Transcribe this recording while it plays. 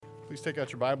Please take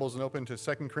out your Bibles and open to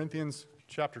 2 Corinthians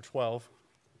chapter 12.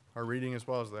 Our reading, as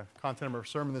well as the content of our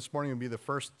sermon this morning, will be the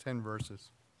first 10 verses.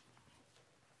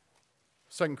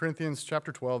 2 Corinthians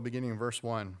chapter 12, beginning in verse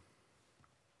 1.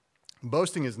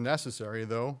 Boasting is necessary,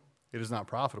 though it is not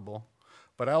profitable,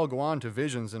 but I will go on to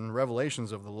visions and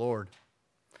revelations of the Lord.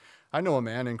 I know a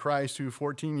man in Christ who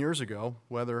 14 years ago,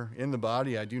 whether in the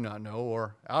body I do not know,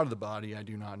 or out of the body I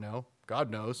do not know,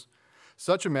 God knows,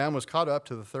 such a man was caught up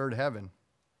to the third heaven.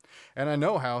 And I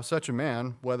know how such a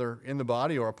man, whether in the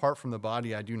body or apart from the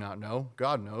body I do not know,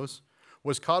 God knows,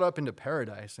 was caught up into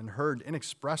paradise and heard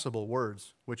inexpressible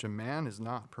words, which a man is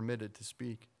not permitted to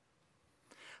speak.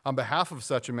 On behalf of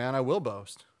such a man I will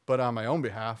boast, but on my own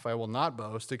behalf I will not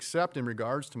boast, except in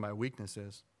regards to my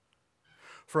weaknesses.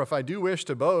 For if I do wish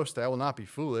to boast, I will not be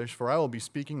foolish, for I will be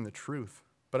speaking the truth.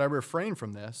 But I refrain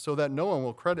from this, so that no one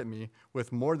will credit me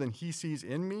with more than he sees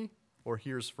in me or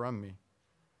hears from me.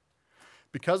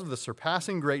 Because of the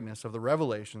surpassing greatness of the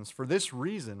revelations, for this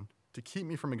reason, to keep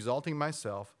me from exalting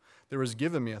myself, there was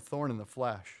given me a thorn in the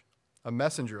flesh, a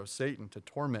messenger of Satan to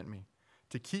torment me,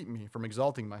 to keep me from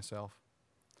exalting myself.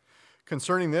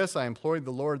 Concerning this, I implored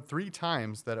the Lord 3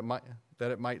 times that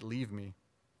it might leave me.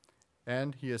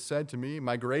 And he has said to me,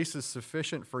 my grace is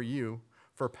sufficient for you,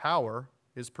 for power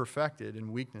is perfected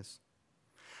in weakness.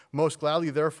 Most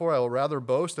gladly, therefore, I will rather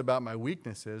boast about my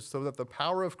weaknesses, so that the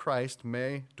power of Christ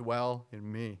may dwell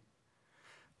in me.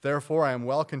 Therefore, I am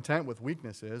well content with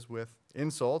weaknesses, with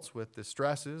insults, with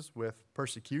distresses, with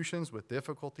persecutions, with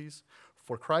difficulties,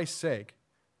 for Christ's sake.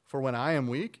 For when I am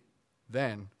weak,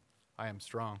 then I am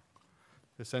strong.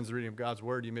 This ends the reading of God's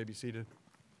word. You may be seated.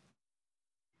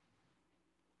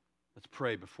 Let's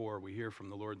pray before we hear from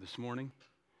the Lord this morning.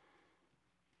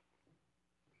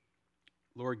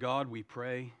 Lord God, we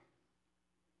pray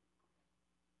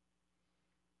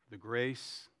for the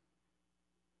grace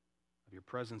of your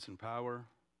presence and power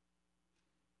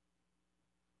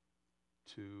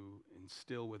to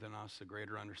instill within us a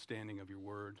greater understanding of your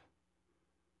word.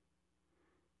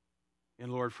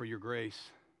 And Lord, for your grace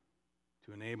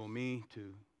to enable me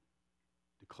to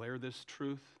declare this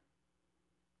truth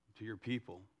to your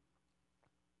people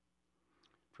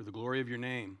for the glory of your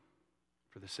name,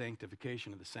 for the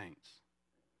sanctification of the saints,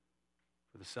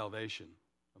 for the salvation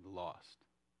of the lost.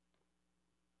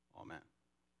 Amen.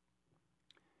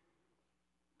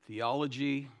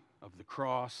 Theology of the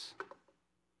cross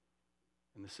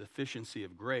and the sufficiency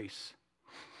of grace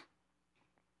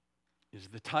is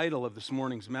the title of this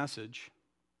morning's message.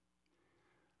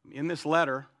 In this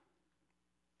letter,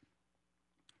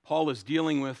 Paul is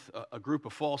dealing with a group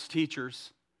of false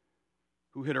teachers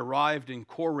who had arrived in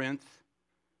Corinth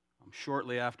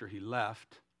shortly after he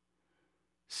left,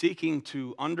 seeking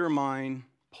to undermine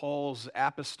Paul's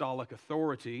apostolic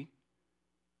authority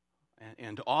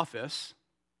and office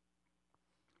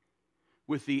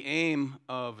with the aim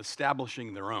of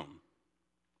establishing their own.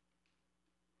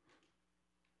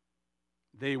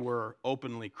 They were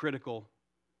openly critical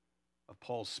of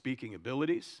Paul's speaking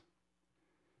abilities.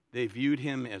 They viewed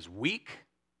him as weak,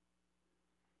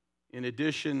 in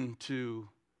addition to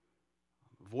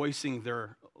voicing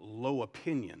their low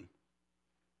opinion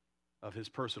of his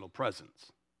personal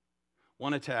presence.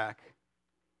 One attack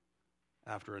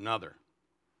after another.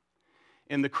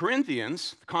 And the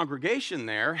Corinthians, the congregation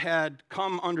there, had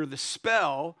come under the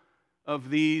spell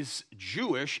of these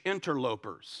Jewish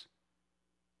interlopers,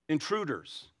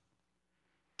 intruders,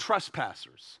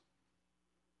 trespassers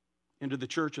into the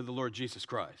church of the Lord Jesus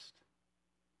Christ,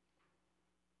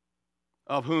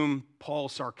 of whom Paul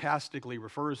sarcastically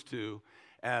refers to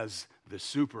as the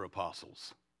super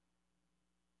apostles,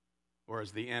 or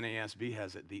as the NASB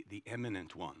has it, the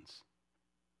eminent ones.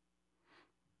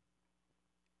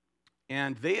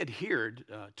 And they adhered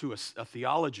to a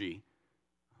theology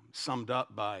summed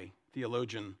up by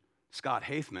theologian Scott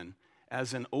Haithman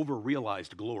as an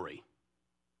overrealized glory.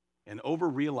 An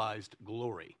overrealized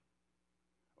glory.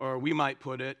 Or we might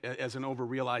put it as an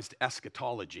overrealized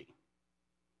eschatology.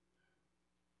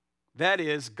 That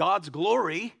is, God's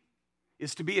glory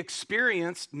is to be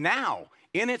experienced now,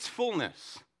 in its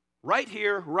fullness, right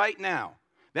here, right now.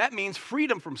 That means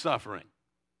freedom from suffering,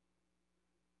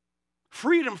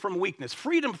 freedom from weakness,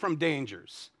 freedom from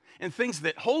dangers, and things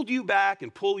that hold you back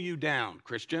and pull you down,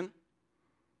 Christian.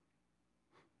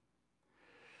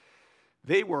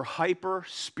 They were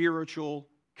hyper-spiritual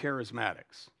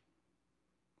charismatics,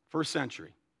 first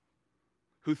century,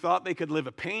 who thought they could live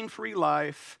a pain-free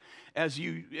life as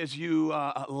you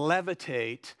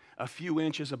levitate a few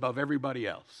inches above everybody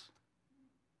else.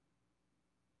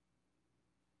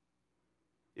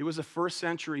 It was a first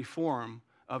century form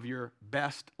of your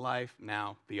best life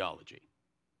now theology.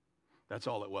 That's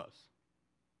all it was.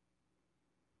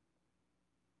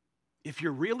 If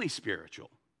you're really spiritual,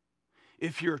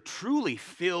 if you're truly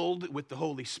filled with the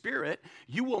Holy Spirit,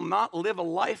 you will not live a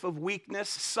life of weakness,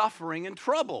 suffering, and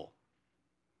trouble.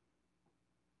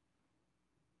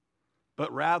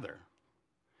 But rather,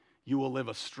 you will live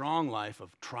a strong life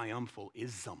of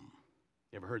triumphalism.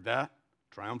 You ever heard that?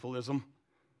 Triumphalism?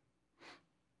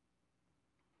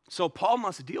 So Paul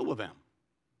must deal with them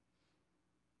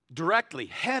directly,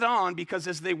 head on, because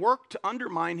as they work to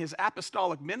undermine his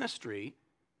apostolic ministry,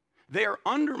 they are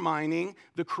undermining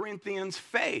the Corinthians'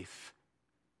 faith.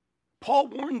 Paul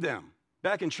warned them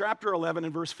back in chapter 11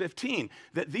 and verse 15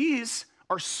 that these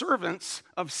are servants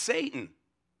of Satan,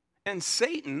 and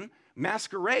Satan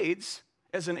masquerades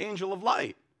as an angel of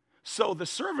light. So the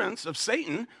servants of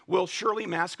Satan will surely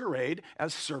masquerade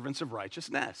as servants of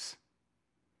righteousness.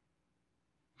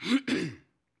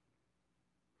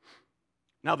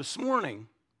 Now, this morning,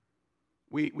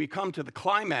 we come to the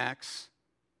climax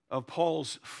of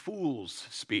Paul's fool's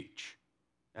speech,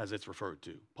 as it's referred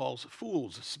to. Paul's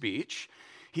fool's speech.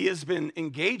 He has been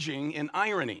engaging in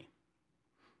irony,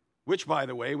 which, by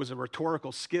the way, was a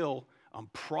rhetorical skill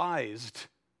prized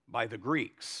by the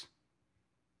Greeks,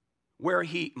 where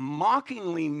he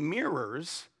mockingly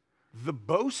mirrors the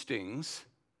boastings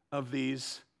of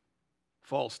these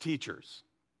false teachers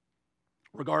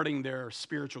regarding their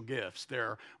spiritual gifts,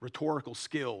 their rhetorical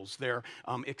skills, their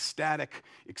ecstatic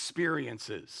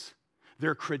experiences,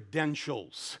 their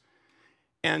credentials,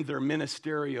 and their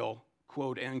ministerial,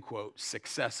 quote-unquote,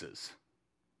 successes.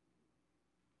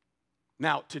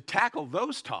 Now, to tackle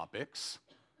those topics,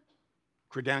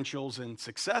 credentials and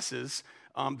successes,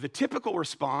 the typical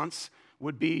response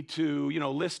would be to,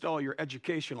 list all your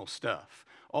educational stuff,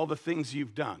 all the things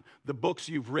you've done, the books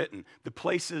you've written, the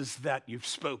places that you've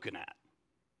spoken at,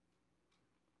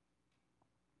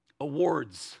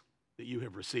 awards that you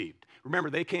have received. Remember,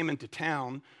 they came into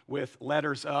town with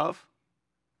letters of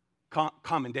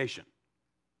commendation.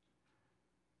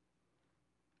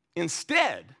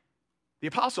 Instead, the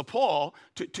Apostle Paul,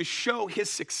 to show his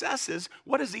successes,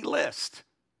 what does he list?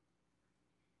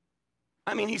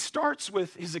 I mean, he starts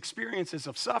with his experiences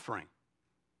of suffering.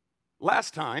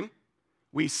 Last time,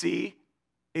 we see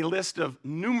a list of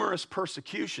numerous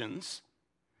persecutions,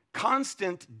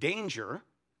 constant danger,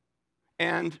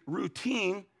 and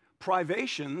routine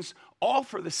privations, all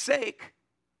for the sake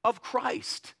of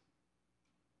Christ.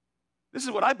 This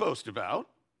is what I boast about.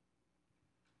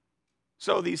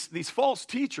 So these false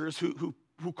teachers who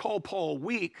call Paul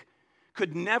weak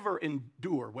could never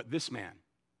endure what this man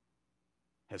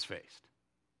has faced.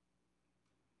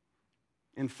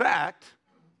 In fact,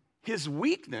 his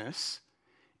weakness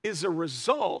is a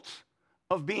result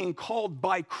of being called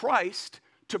by Christ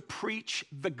to preach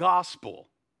the gospel.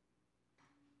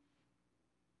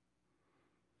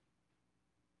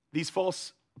 These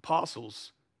false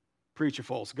apostles preach a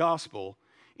false gospel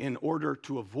in order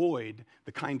to avoid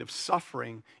the kind of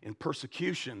suffering and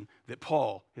persecution that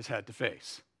Paul has had to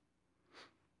face.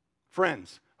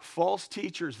 Friends, false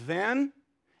teachers then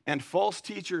and false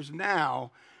teachers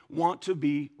now want to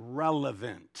be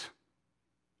relevant.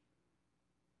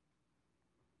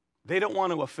 They don't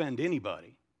want to offend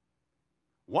anybody.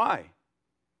 Why?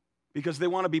 Because they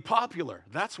want to be popular.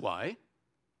 That's why.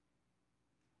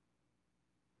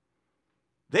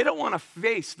 They don't want to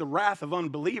face the wrath of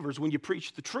unbelievers when you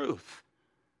preach the truth.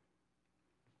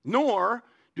 Nor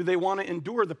do they want to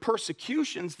endure the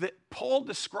persecutions that Paul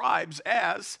describes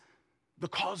as the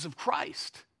cause of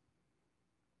Christ.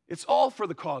 It's all for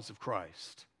the cause of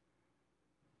Christ.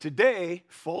 Today,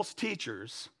 false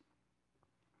teachers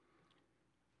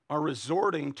are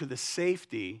resorting to the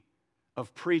safety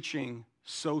of preaching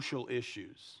social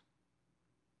issues.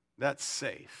 That's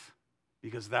safe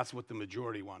because that's what the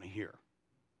majority want to hear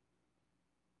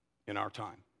in our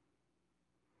time.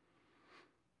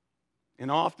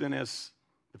 And often as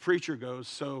the preacher goes,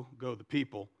 so go the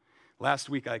people. Last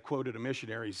week I quoted a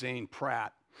missionary, Zane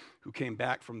Pratt, who came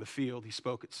back from the field. He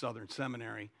spoke at Southern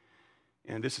Seminary,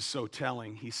 and this is so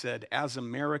telling. He said, as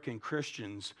American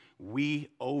Christians, we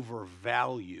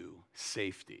overvalue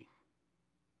safety.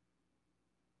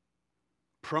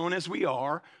 Prone as we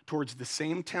are towards the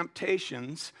same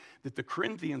temptations that the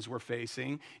Corinthians were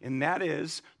facing, and that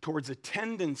is towards a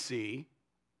tendency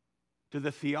to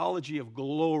the theology of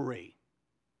glory.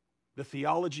 The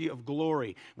theology of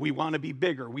glory. We want to be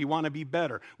bigger. We want to be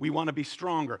better. We want to be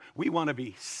stronger. We want to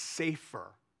be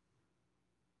safer.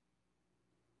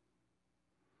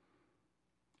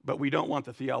 But we don't want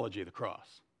the theology of the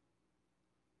cross.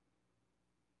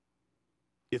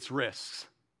 Its risks.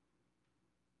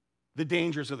 The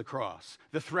dangers of the cross,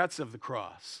 the threats of the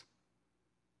cross.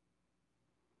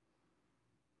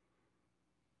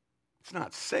 it's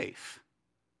not safe.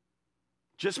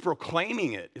 Just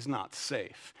proclaiming it is not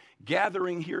safe.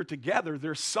 Gathering here together,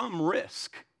 there's some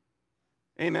risk.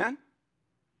 Amen?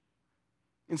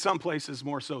 In some places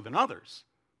more so than others,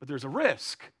 but there's a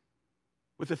risk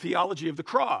with the theology of the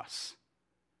cross.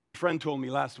 A friend told me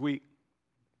last week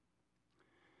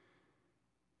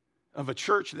of a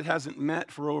church that hasn't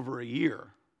met for over a year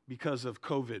because of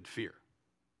COVID fear.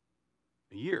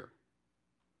 A year.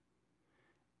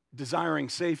 Desiring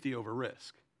safety over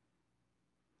risk.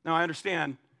 Now, I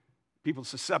understand people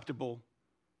susceptible,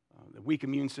 the weak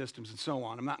immune systems and so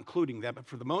on. I'm not including that, but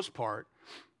for the most part,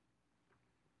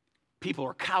 people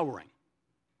are cowering.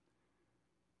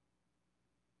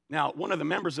 Now, one of the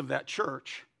members of that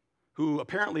church, who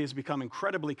apparently has become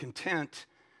incredibly content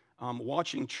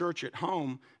watching church at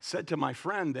home, said to my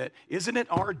friend that, isn't it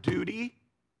our duty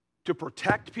to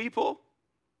protect people?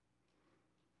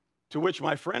 To which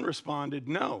my friend responded,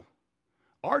 no.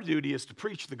 Our duty is to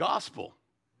preach the gospel.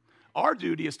 Our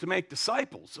duty is to make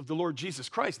disciples of the Lord Jesus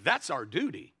Christ. That's our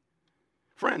duty.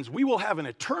 Friends, we will have an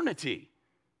eternity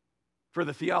for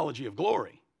the theology of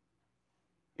glory.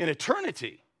 An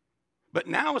eternity. But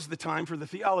now is the time for the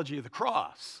theology of the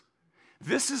cross.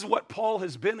 This is what Paul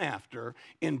has been after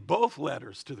in both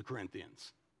letters to the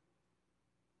Corinthians.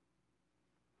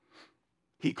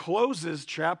 He closes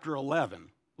chapter 11.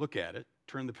 Look at it.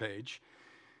 Turn the page.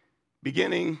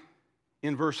 Beginning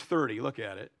in verse 30. Look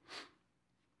at it.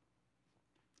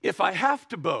 If I have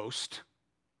to boast,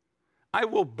 I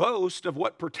will boast of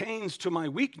what pertains to my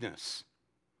weakness.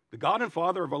 The God and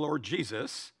Father of our Lord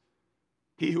Jesus,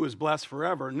 he who is blessed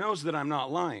forever, knows that I'm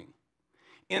not lying.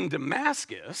 In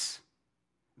Damascus,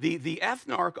 the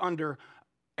ethnarch under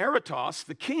Aretas,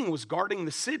 the king, was guarding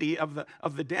the city of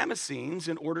the Damascenes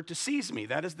in order to seize me.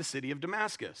 That is the city of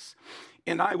Damascus.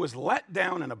 And I was let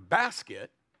down in a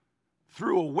basket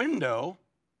through a window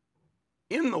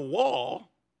in the wall,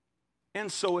 and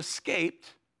so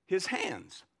escaped his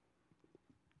hands.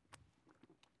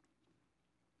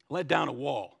 Let down a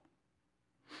wall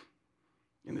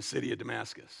in the city of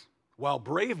Damascus, while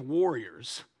brave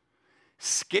warriors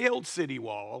scaled city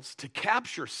walls to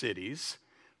capture cities.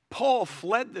 Paul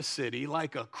fled the city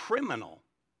like a criminal,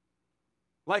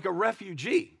 like a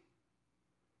refugee.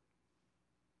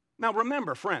 Now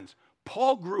remember, friends,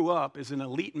 Paul grew up as an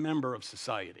elite member of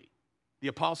society. The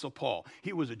Apostle Paul,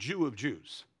 he was a Jew of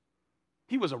Jews.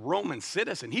 He was a Roman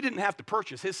citizen. He didn't have to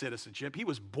purchase his citizenship. He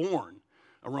was born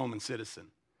a Roman citizen.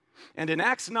 And in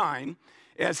Acts 9,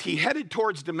 as he headed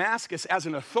towards Damascus as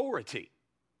an authority,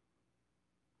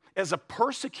 as a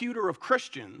persecutor of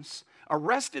Christians,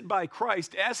 arrested by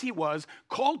Christ as he was,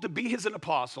 called to be his an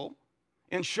apostle,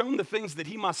 and shown the things that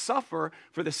he must suffer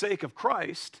for the sake of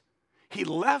Christ, he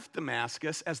left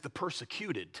Damascus as the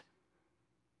persecuted.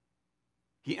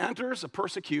 He enters a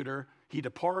persecutor, he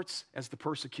departs as the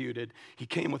persecuted. He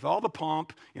came with all the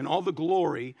pomp and all the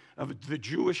glory of the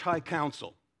Jewish high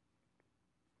council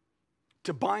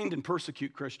to bind and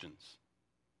persecute Christians.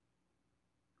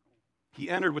 He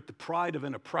entered with the pride of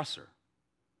an oppressor,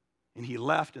 and he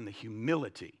left in the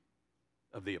humility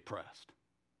of the oppressed.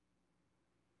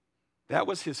 That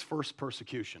was his first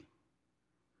persecution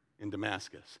in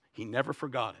Damascus. He never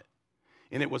forgot it,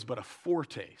 and it was but a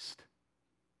foretaste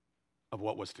of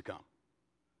what was to come.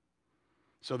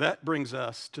 So that brings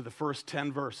us to the first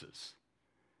 10 verses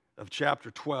of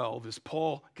chapter 12 as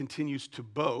Paul continues to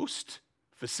boast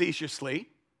facetiously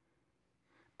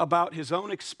about his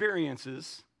own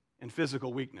experiences and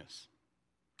physical weakness.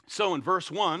 So in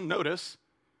verse 1, notice,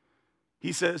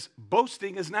 he says,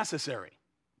 boasting is necessary.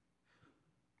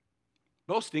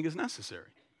 Boasting is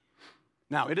necessary.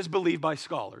 Now, it is believed by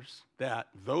scholars that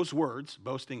those words,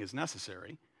 boasting is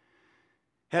necessary,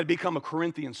 had become a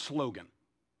Corinthian slogan,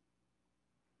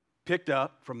 picked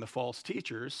up from the false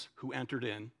teachers who entered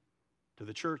in to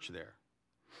the church there.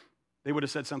 They would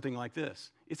have said something like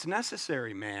this: it's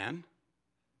necessary, man,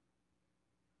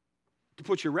 to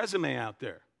put your resume out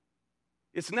there.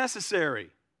 It's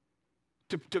necessary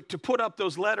to put up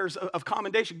those letters of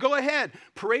commendation. Go ahead,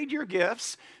 parade your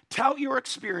gifts, tout your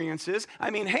experiences. I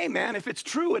mean, hey, man, if it's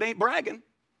true, it ain't bragging.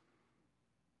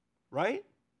 Right?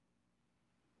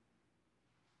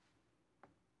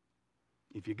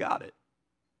 If you got it,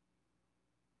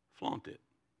 flaunt it.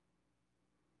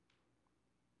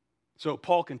 So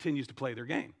Paul continues to play their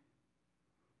game.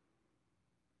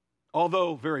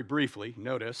 Although, very briefly,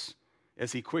 notice,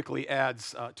 as he quickly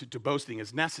adds to boasting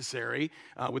is necessary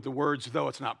with the words, though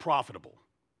it's not profitable.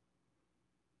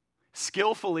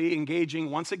 Skillfully engaging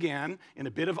once again in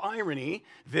a bit of irony,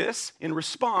 this in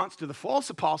response to the false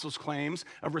apostles' claims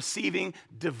of receiving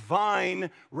divine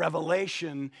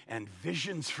revelation and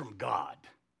visions from God.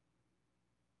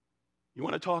 You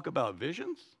want to talk about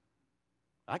visions?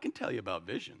 I can tell you about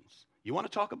visions. You want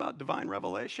to talk about divine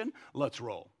revelation? Let's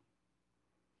roll.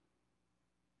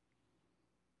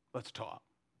 Let's talk.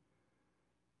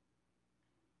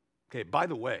 Okay, by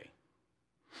the way,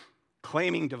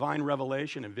 claiming divine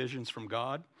revelation and visions from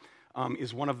God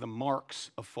is one of the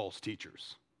marks of false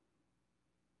teachers.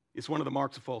 It's one of the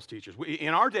marks of false teachers.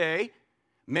 In our day,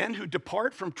 men who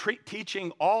depart from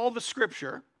teaching all the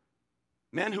Scripture,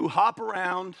 men who hop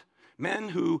around, men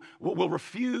who will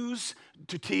refuse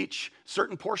to teach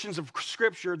certain portions of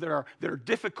Scripture that are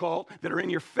difficult, that are in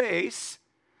your face,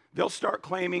 they'll start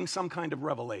claiming some kind of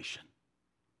revelation,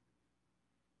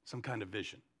 some kind of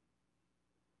vision,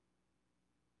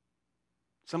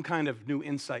 some kind of new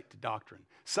insight to doctrine,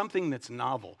 something that's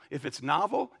novel. If it's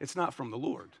novel, it's not from the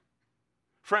Lord.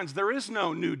 Friends, there is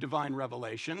no new divine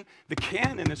revelation. The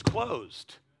canon is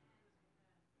closed.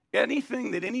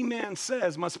 Anything that any man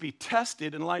says must be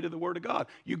tested in light of the Word of God.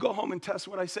 You go home and test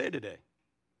what I say today.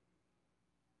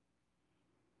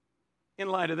 In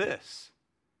light of this,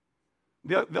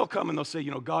 they'll come and they'll say,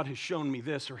 God has shown me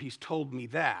this or he's told me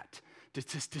that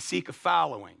to seek a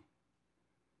following.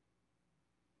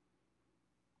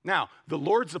 Now, the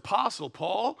Lord's apostle,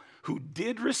 Paul, who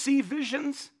did receive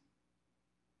visions,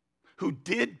 who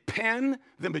did pen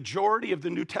the majority of the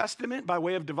New Testament by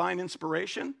way of divine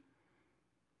inspiration,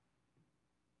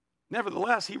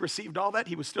 nevertheless, he received all that.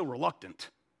 He was still reluctant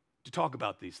to talk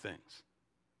about these things.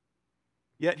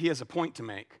 Yet he has a point to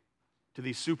make to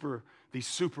these super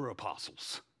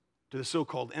apostles, to the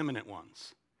so-called eminent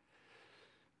ones,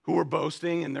 who were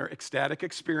boasting in their ecstatic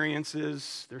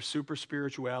experiences, their super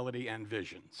spirituality, and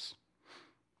visions.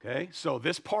 Okay, so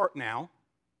this part now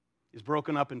is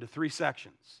broken up into 3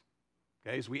 sections.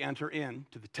 Okay, as we enter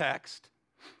into the text,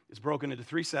 it's broken into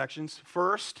 3 sections.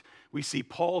 First, we see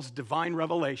Paul's divine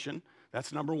revelation.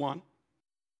 That's number 1,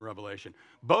 revelation.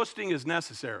 Boasting is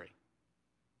necessary,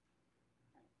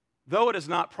 though it is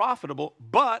not profitable,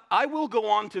 but I will go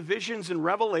on to visions and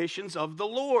revelations of the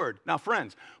Lord. Now,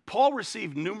 friends, Paul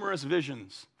received numerous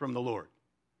visions from the Lord.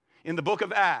 In the book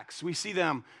of Acts,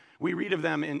 we read of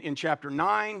them in chapter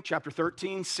 9, chapter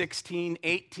 13, 16,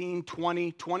 18,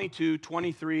 20, 22,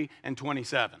 23, and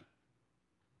 27.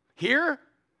 Here,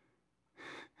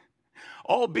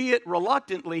 albeit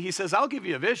reluctantly, he says, I'll give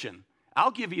you a vision.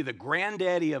 I'll give you the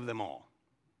granddaddy of them all.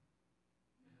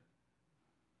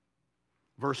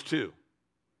 Verse 2,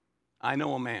 I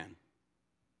know a man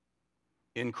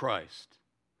in Christ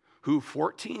who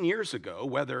 14 years ago,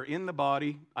 whether in the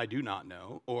body, I do not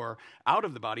know, or out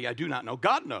of the body, I do not know,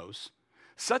 God knows,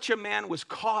 such a man was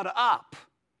caught up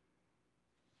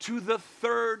to the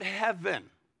 3rd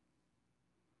heaven.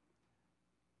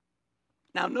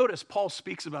 Now notice Paul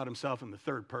speaks about himself in the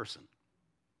 3rd person.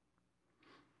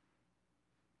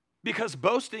 Because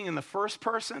boasting in the first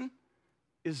person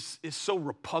is so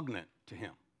repugnant to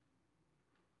him.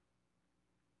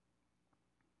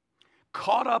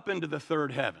 Caught up into the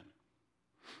 3rd heaven.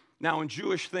 Now, in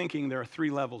Jewish thinking, there are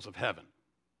 3 levels of heaven.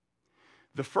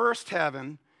 The first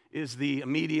heaven is the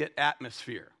immediate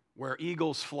atmosphere, where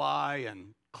eagles fly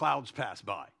and clouds pass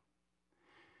by.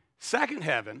 Second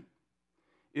heaven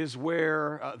is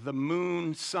where the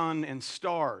moon, sun, and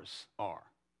stars are.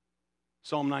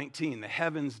 Psalm 19, the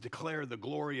heavens declare the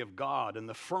glory of God, and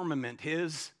the firmament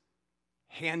his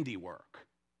handiwork.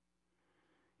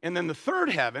 And then the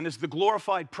 3rd heaven is the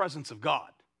glorified presence of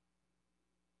God.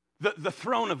 The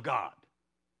throne of God.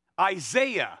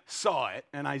 Isaiah saw it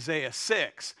in Isaiah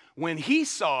 6. When he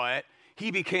saw it, he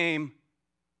became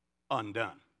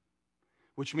undone,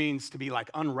 which means to be like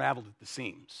unraveled at the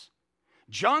seams.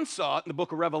 John saw it in the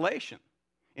book of Revelation,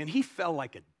 and he fell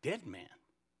like a dead man.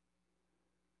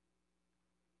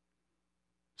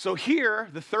 So here,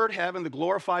 the 3rd heaven, the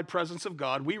glorified presence of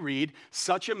God, we read,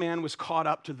 such a man was caught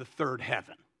up to the 3rd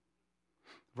heaven.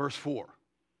 Verse 4,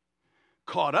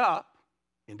 caught up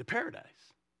into paradise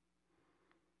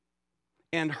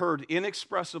and heard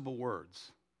inexpressible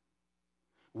words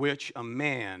which a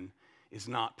man is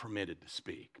not permitted to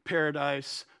speak.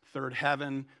 Paradise, 3rd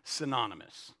heaven,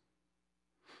 synonymous.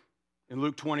 In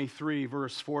Luke 23,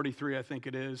 verse 43, I think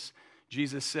it is,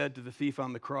 Jesus said to the thief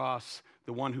on the cross,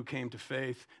 the one who came to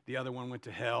faith, the other one went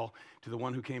to hell. To the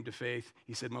one who came to faith,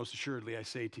 he said, most assuredly, I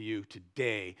say to you,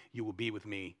 today you will be with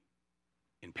me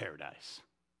in paradise.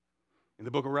 In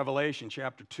the book of Revelation,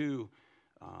 chapter 2,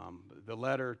 the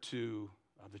letter to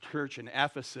the church in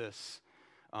Ephesus,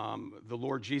 the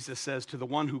Lord Jesus says, to the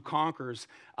one who conquers,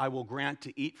 I will grant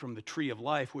to eat from the tree of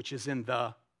life, which is in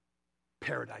the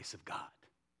paradise of God.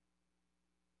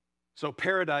 So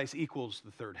paradise equals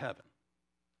the 3rd heaven.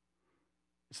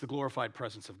 It's the glorified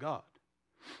presence of God.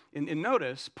 And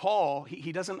notice, Paul,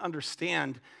 he doesn't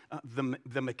understand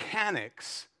the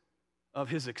mechanics of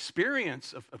his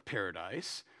experience of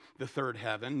paradise, the third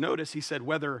heaven. Notice he said,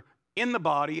 whether in the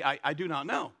body, I do not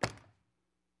know.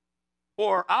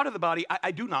 Or out of the body,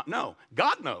 I do not know.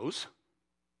 God knows,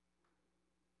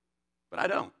 but I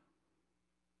don't.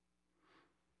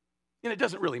 And it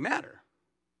doesn't really matter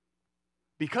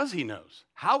because he knows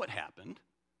how it happened.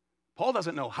 Paul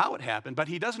doesn't know how it happened, but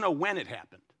he does know when it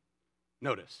happened.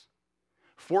 Notice,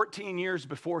 14 years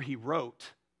before he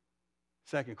wrote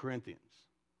 2 Corinthians,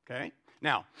 okay?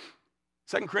 Now,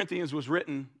 2 Corinthians was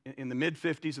written in the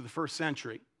mid-50s of the first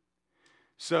century,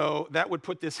 so that would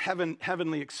put this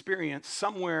heavenly experience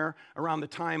somewhere around the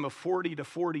time of 40 to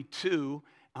 42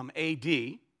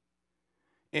 AD,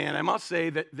 and I must say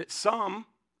that some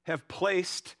have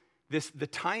placed the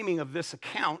timing of this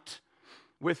account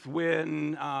with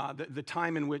when the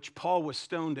time in which Paul was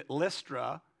stoned at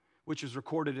Lystra, which is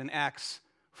recorded in Acts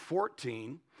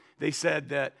 14. They said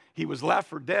that he was left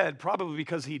for dead, probably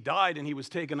because he died and he was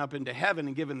taken up into heaven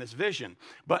and given this vision.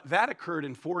 But that occurred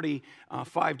in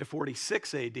 45 to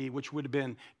 46 AD, which would have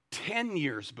been 10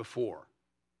 years before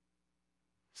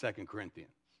 2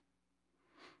 Corinthians.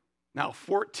 Now,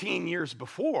 14 years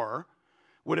before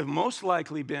would have most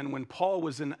likely been when Paul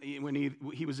was when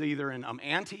he was either in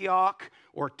Antioch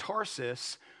or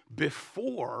Tarsus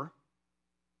before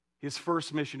his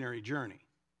first missionary journey.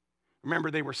 Remember,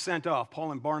 they were sent off.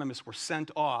 Paul and Barnabas were sent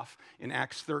off in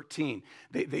Acts 13.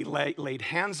 They laid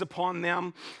hands upon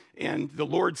them, and the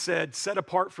Lord said, "Set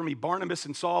apart for me Barnabas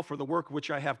and Saul for the work which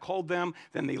I have called them."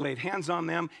 Then they laid hands on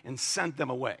them and sent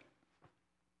them away.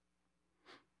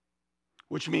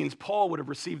 Which means Paul would have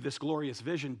received this glorious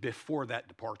vision before that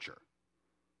departure.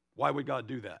 Why would God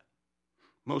do that?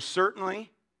 Most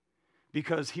certainly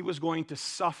because he was going to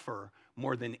suffer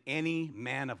more than any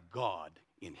man of God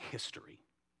in history.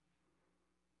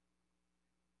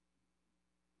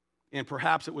 And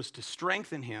perhaps it was to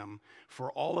strengthen him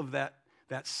for all of that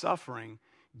suffering,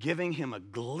 giving him a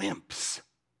glimpse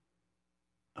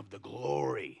of the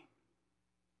glory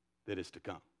that is to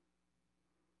come.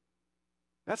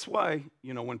 That's why,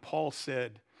 when Paul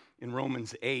said in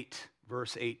Romans 8,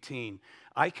 verse 18,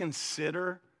 I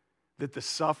consider that the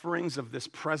sufferings of this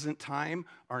present time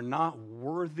are not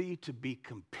worthy to be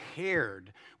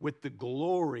compared with the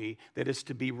glory that is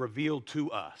to be revealed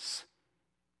to us.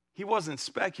 He wasn't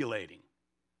speculating.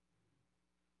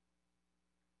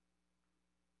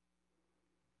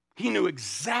 He knew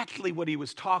exactly what he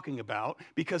was talking about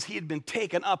because he had been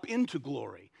taken up into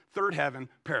glory, third heaven,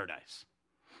 paradise.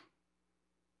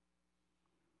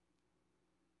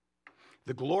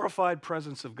 The glorified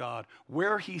presence of God,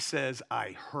 where he says,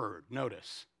 I heard.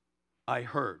 Notice, I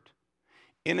heard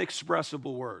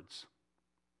inexpressible words,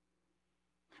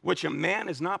 which a man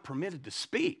is not permitted to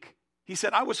speak. He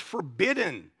said, I was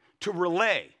forbidden to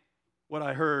relay what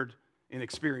I heard and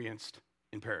experienced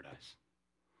in paradise.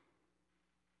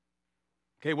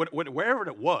 Okay, wherever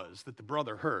it was that the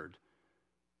brother heard,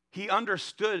 he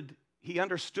understood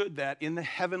that in the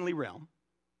heavenly realm.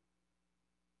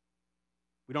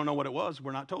 We don't know what it was.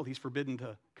 We're not told. He's forbidden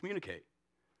to communicate.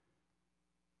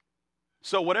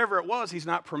 So whatever it was, he's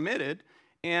not permitted,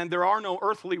 and there are no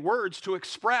earthly words to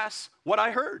express what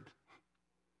I heard.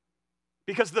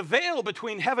 Because the veil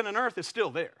between heaven and earth is still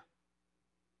there.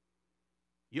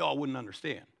 Y'all wouldn't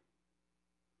understand,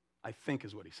 I think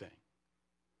is what he's saying.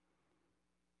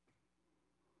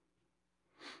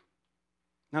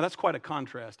 Now that's quite a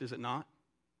contrast, is it not?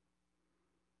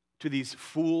 To these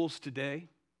fools today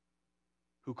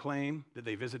who claim that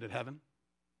they visited heaven.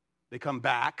 They come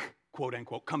back, quote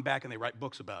unquote, come back and they write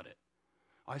books about it.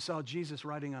 I saw Jesus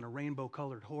riding on a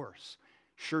rainbow-colored horse.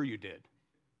 Sure you did.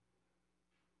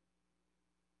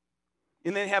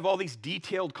 And they have all these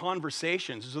detailed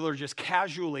conversations, so they're just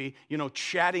casually,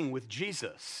 chatting with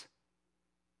Jesus.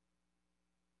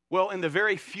 Well, in the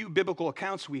very few biblical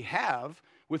accounts we have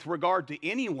with regard to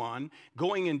anyone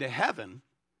going into heaven,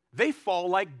 they fall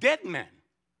like dead men.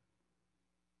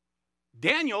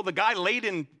 Daniel, the guy laid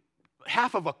in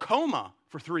half of a coma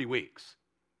for 3 weeks.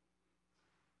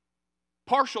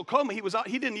 Partial coma,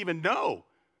 he didn't even know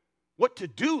what to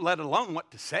do, let alone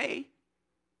what to say.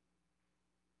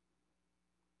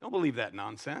 Don't believe that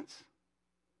nonsense.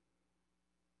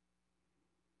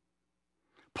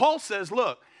 Paul says,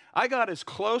 look, I got as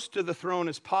close to the throne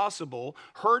as possible,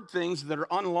 heard things that are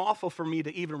unlawful for me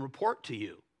to even report to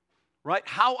you. Right?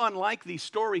 How unlike these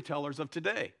storytellers of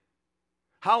today.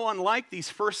 How unlike these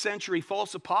first century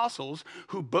false apostles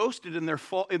who boasted in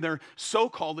their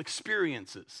so-called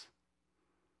experiences.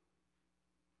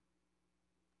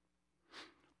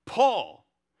 Paul,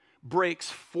 breaks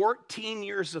 14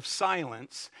 years of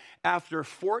silence after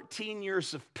 14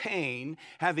 years of pain,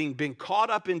 having been caught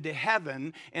up into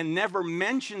heaven, and never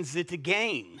mentions it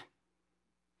again.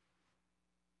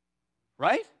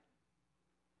 Right?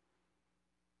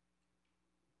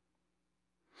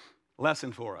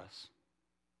 Lesson for us.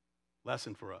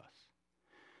 Lesson for us.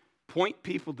 Point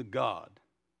people to God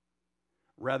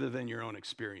rather than your own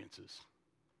experiences.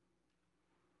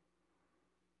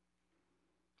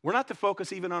 We're not to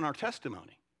focus even on our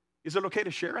testimony. Is it okay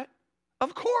to share it?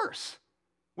 Of course.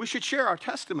 We should share our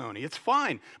testimony. It's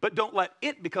fine, but don't let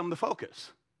it become the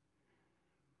focus.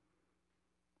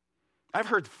 I've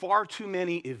heard far too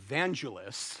many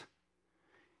evangelists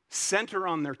center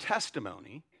on their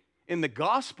testimony, and the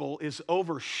gospel is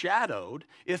overshadowed,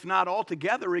 if not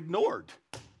altogether ignored.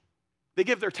 They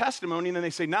give their testimony and then they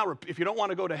say, now, if you don't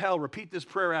want to go to hell, repeat this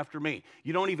prayer after me.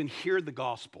 You don't even hear the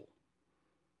gospel.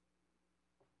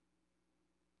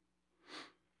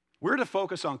 We're to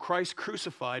focus on Christ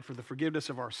crucified for the forgiveness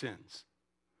of our sins.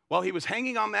 While he was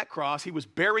hanging on that cross, he was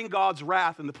bearing God's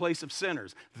wrath in the place of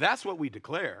sinners. That's what we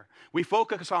declare. We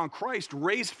focus on Christ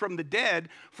raised from the dead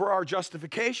for our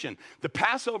justification. The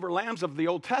Passover lambs of the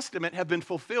Old Testament have been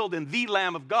fulfilled in the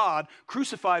Lamb of God,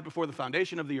 crucified before the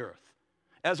foundation of the earth,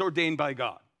 as ordained by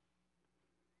God.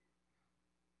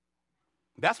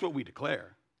 That's what we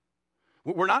declare.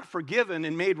 We're not forgiven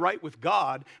and made right with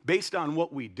God based on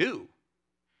what we do,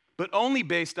 but only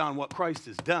based on what Christ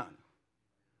has done.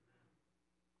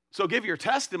 So give your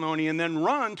testimony and then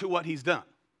run to what he's done.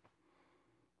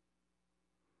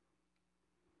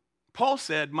 Paul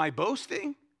said, my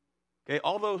boasting, okay,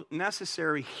 although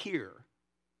necessary here,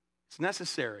 it's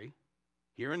necessary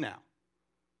here and now,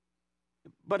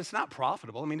 but it's not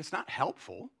profitable. I mean, it's not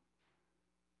helpful.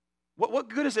 What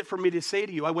good is it for me to say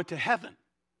to you, I went to heaven?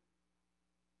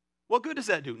 What good does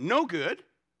that do? No good.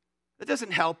 It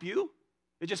doesn't help you.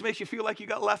 It just makes you feel like you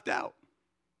got left out,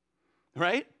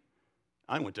 right?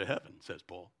 I went to heaven, says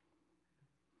Paul.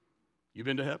 You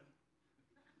been to heaven?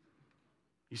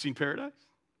 You seen paradise?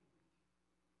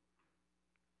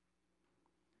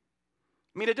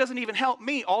 I mean, it doesn't even help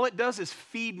me. All it does is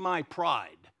feed my pride,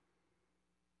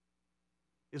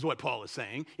 is what Paul is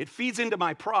saying. It feeds into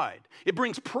my pride. It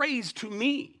brings praise to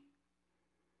me.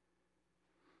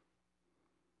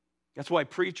 That's why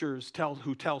preachers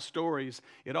who tell stories,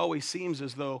 it always seems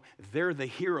as though they're the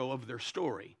hero of their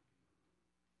story.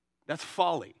 That's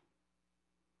folly.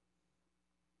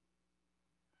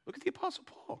 Look at the Apostle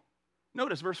Paul.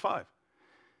 Notice verse 5.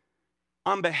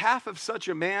 On behalf of such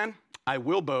a man, I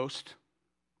will boast.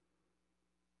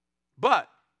 But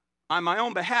on my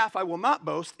own behalf, I will not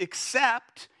boast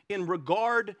except in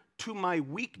regard to my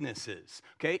weaknesses.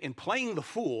 Okay, in playing the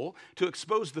fool to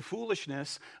expose the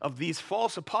foolishness of these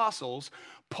false apostles,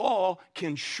 Paul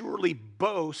can surely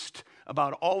boast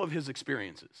about all of his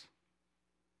experiences.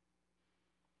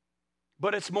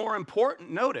 But it's more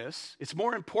important, notice, it's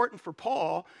more important for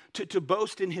Paul to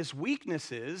boast in his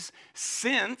weaknesses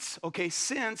since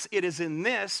it is in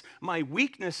this, my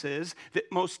weaknesses,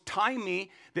 that most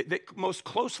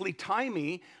closely tie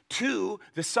me to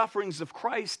the sufferings of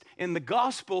Christ and the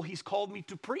gospel he's called me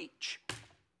to preach.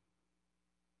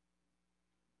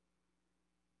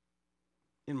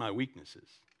 In my weaknesses.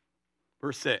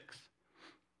 Verse 6.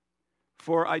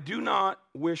 For if I do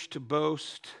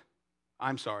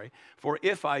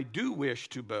wish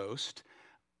to boast,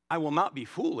 I will not be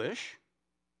foolish,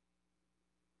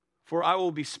 for I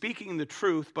will be speaking the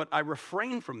truth, but I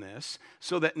refrain from this,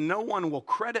 so that no one will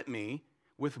credit me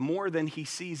with more than he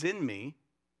sees in me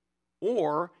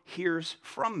or hears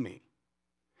from me.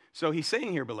 So he's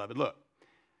saying here, beloved, look,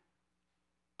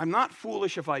 I'm not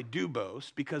foolish if I do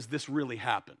boast, because this really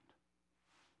happened.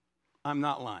 I'm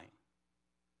not lying.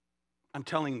 I'm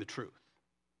telling the truth.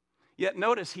 Yet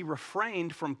notice he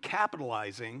refrained from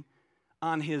capitalizing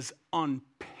on his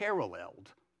unparalleled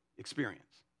experience.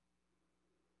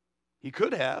 He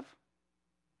could have.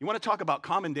 You want to talk about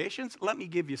commendations? Let me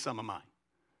give you some of mine.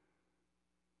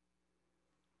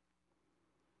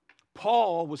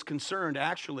 Paul was concerned,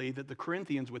 actually, that the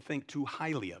Corinthians would think too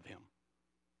highly of him.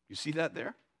 You see that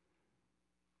there?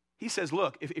 He says,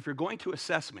 look, if you're going to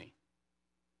assess me,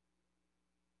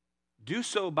 do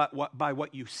so by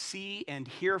what you see and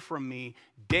hear from me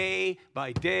day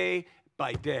by day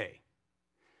by day,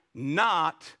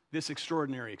 not this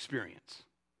extraordinary experience.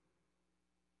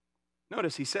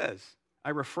 Notice he says,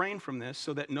 I refrain from this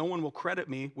so that no one will credit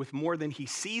me with more than he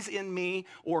sees in me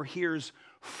or hears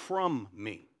from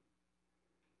me.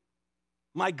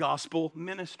 My gospel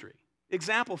ministry.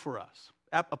 Example for us,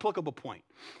 applicable point.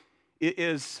 It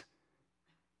is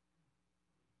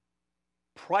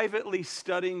privately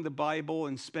studying the Bible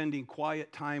and spending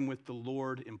quiet time with the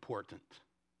Lord important?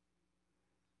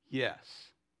 Yes.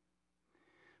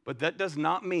 But that does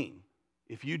not mean,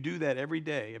 if you do that every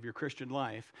day of your Christian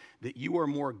life, that you are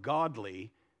more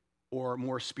godly or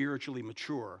more spiritually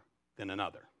mature than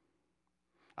another.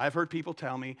 I've heard people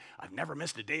tell me, I've never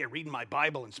missed a day of reading my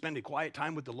Bible and spending quiet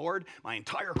time with the Lord my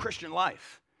entire Christian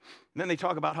life. And then they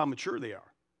talk about how mature they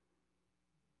are.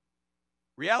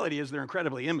 Reality is they're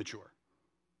incredibly immature.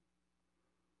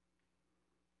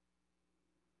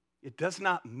 It does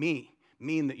not mean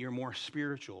that you're more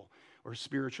spiritual or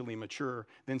spiritually mature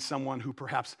than someone who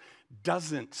perhaps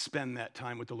doesn't spend that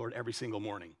time with the Lord every single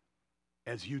morning,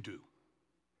 as you do.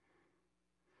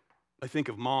 I think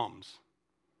of moms.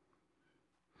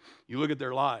 You look at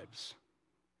their lives,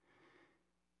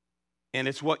 and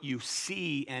it's what you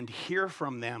see and hear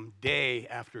from them day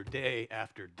after day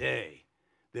after day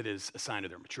that is a sign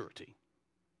of their maturity.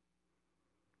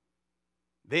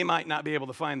 They might not be able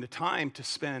to find the time to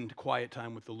spend quiet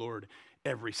time with the Lord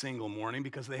every single morning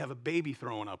because they have a baby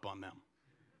throwing up on them.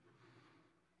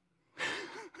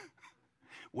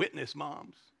 Witness,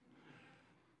 moms.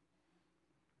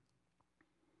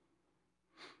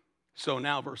 So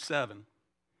now, verse 7.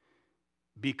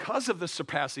 Because of the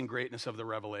surpassing greatness of the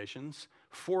revelations,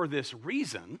 for this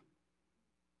reason,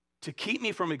 to keep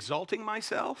me from exalting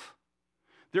myself,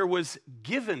 there was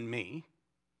given me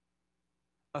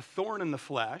a thorn in the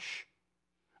flesh,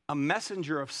 a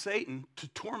messenger of Satan to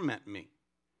torment me,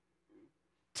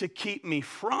 to keep me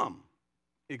from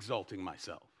exalting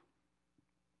myself.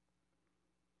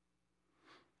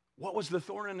 What was the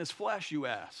thorn in his flesh, you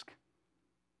ask?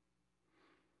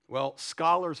 Well,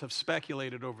 scholars have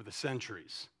speculated over the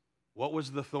centuries. What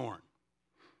was the thorn?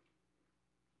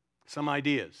 Some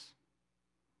ideas.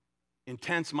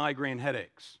 Intense migraine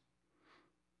headaches,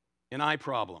 an eye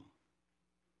problem,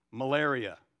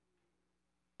 malaria,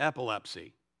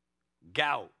 epilepsy,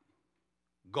 gout,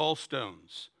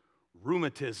 gallstones,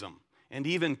 rheumatism, and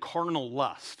even carnal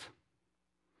lust.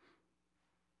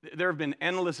 There have been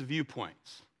endless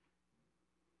viewpoints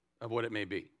of what it may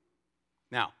be.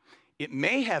 Now, it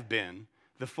may have been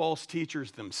the false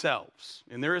teachers themselves,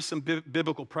 and there is some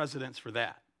biblical precedence for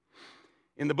that.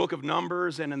 In the book of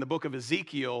Numbers and in the book of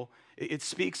Ezekiel, it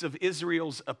speaks of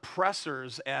Israel's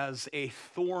oppressors as a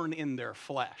thorn in their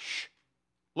flesh.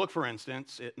 Look, for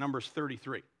instance, at Numbers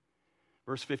 33,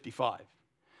 verse 55.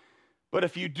 But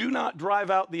if you do not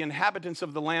drive out the inhabitants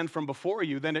of the land from before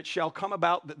you, then it shall come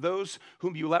about that those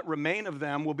whom you let remain of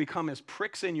them will become as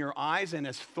pricks in your eyes and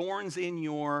as thorns in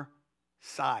your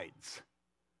sides.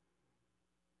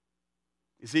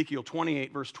 Ezekiel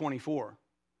 28, verse 24.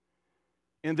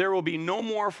 And there will be no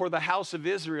more for the house of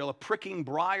Israel a pricking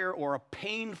briar or a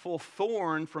painful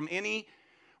thorn from any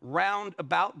round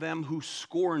about them who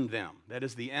scorn them. That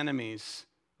is, the enemies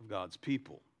of God's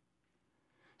people.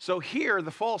 So here,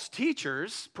 the false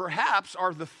teachers perhaps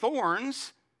are the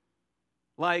thorns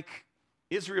like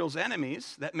Israel's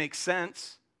enemies. That makes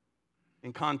sense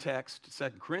in context to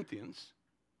 2 Corinthians.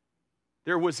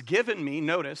 There was given me,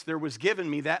 notice, there was given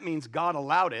me, that means God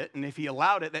allowed it, and if he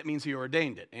allowed it, that means he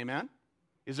ordained it. Amen?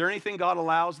 Is there anything God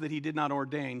allows that he did not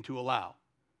ordain to allow?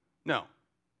 No.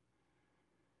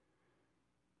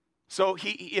 So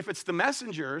if it's the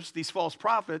messengers, these false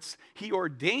prophets, he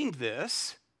ordained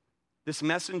this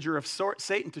messenger of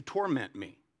Satan to torment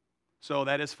me. So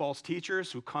that is false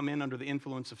teachers who come in under the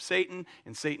influence of Satan,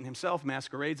 and Satan himself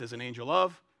masquerades as an angel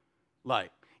of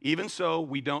light. Even so,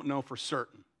 we don't know for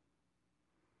certain.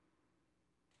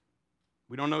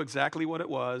 We don't know exactly what it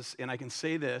was, and I can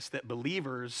say this, that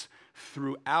believers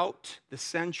throughout the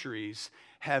centuries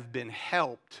have been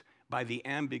helped by the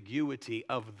ambiguity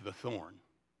of the thorn.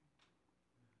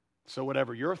 So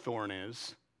whatever your thorn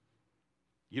is,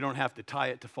 you don't have to tie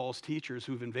it to false teachers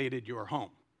who've invaded your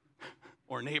home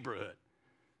or neighborhood.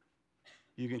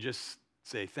 You can just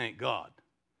say, thank God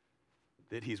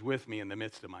that he's with me in the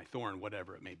midst of my thorn,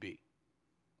 whatever it may be.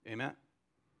 Amen?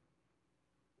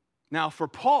 Now, for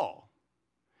Paul,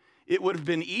 it would have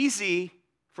been easy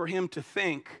for him to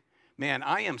think, man,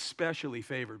 I am specially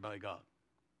favored by God.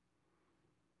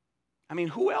 I mean,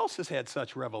 who else has had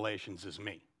such revelations as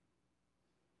me?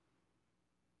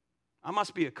 I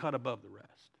must be a cut above the rest.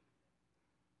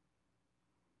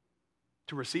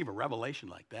 To receive a revelation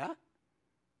like that?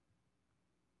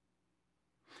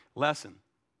 Lesson.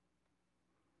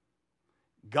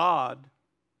 God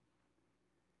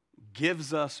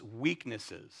gives us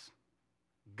weaknesses.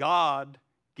 God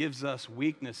gives us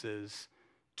weaknesses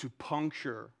to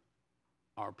puncture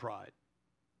our pride.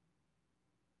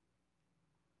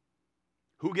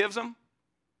 Who gives them?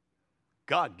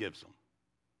 God gives them.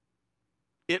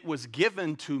 it was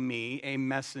given to me, a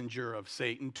messenger of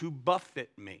Satan, to buffet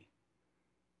me.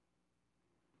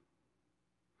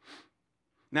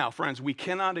 Now, friends, we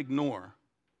cannot ignore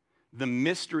the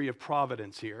mystery of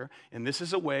providence here, and this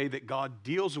is a way that God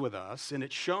deals with us, and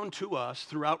it's shown to us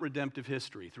throughout redemptive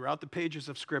history, throughout the pages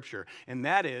of Scripture, and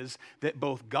that is that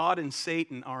both God and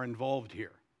Satan are involved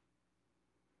here.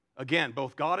 Again,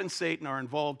 both God and Satan are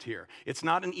involved here. It's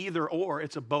not an either or,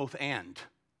 it's a both and.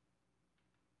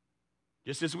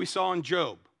 Just as we saw in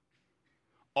Job.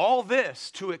 All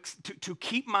this to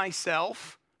keep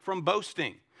myself from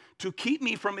boasting, to keep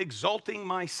me from exalting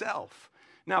myself.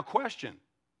 Now, question.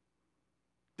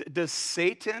 Does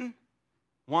Satan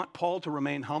want Paul to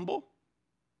remain humble?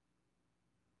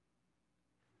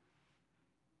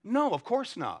 No, of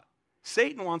course not.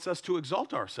 Satan wants us to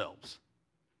exalt ourselves.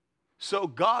 So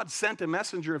God sent a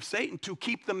messenger of Satan to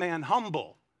keep the man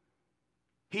humble.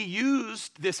 He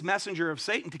used this messenger of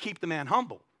Satan to keep the man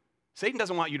humble. Satan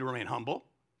doesn't want you to remain humble.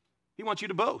 He wants you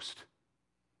to boast.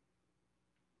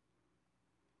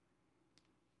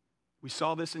 We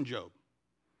saw this in Job.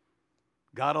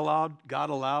 God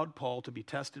allowed Paul to be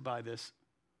tested by this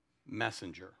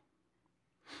messenger.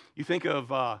 You think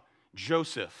of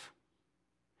Joseph,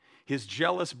 his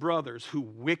jealous brothers who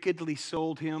wickedly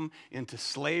sold him into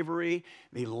slavery.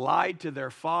 They lied to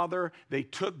their father. They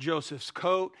took Joseph's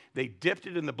coat. They dipped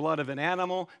it in the blood of an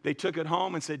animal. They took it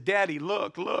home and said, "Daddy,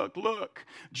 look, look, look.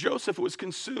 Joseph was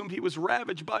consumed. He was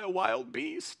ravaged by a wild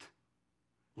beast."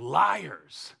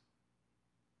 Liars.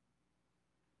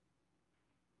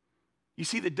 You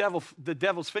see the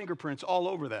devil's fingerprints all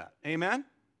over that. Amen?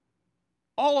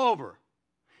 All over.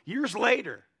 Years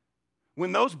later,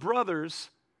 when those brothers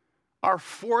are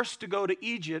forced to go to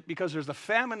Egypt because there's a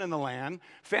famine in the land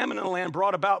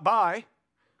brought about by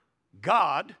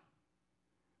God.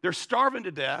 They're starving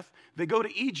to death. They go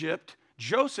to Egypt.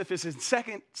 Joseph is in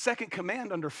second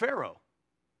command under Pharaoh.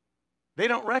 They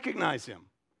don't recognize him,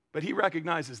 but he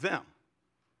recognizes them.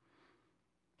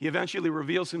 He eventually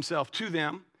reveals himself to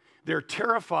them. They're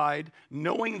terrified,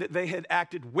 knowing that they had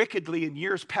acted wickedly in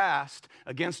years past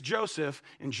against Joseph.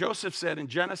 And Joseph said in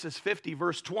Genesis 50,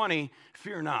 verse 20,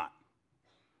 "Fear not.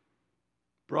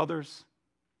 Brothers,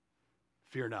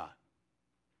 fear not.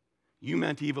 You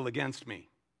meant evil against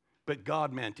me, but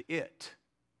God meant it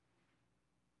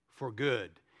for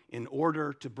good, in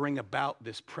order to bring about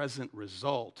this present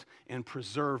result and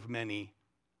preserve many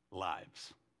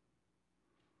lives."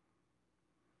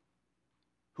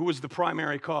 Who was the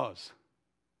primary cause?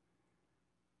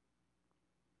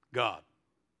 God,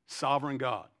 sovereign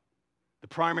God. The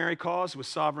primary cause was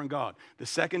sovereign God. The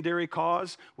secondary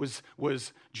cause was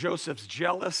Joseph's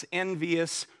jealous,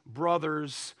 envious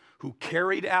brothers who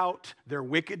carried out their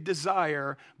wicked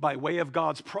desire by way of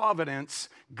God's providence,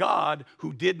 God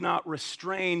who did not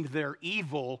restrain their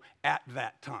evil at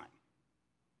that time.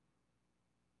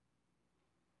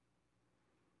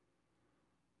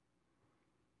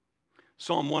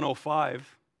 Psalm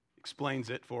 105 explains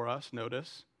it for us.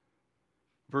 Notice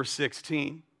verse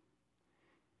 16.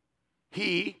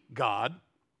 He, God,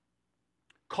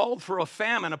 called for a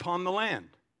famine upon the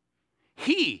land.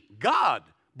 He, God,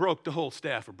 broke the whole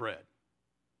staff of bread.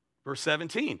 Verse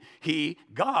 17. He,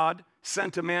 God,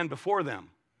 sent a man before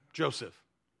them, Joseph,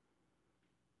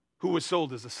 who was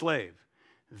sold as a slave.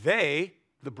 They,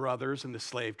 the brothers and the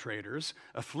slave traders,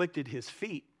 afflicted his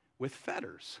feet with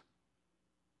fetters.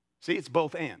 See, it's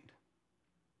both and.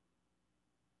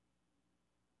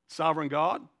 Sovereign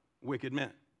God, wicked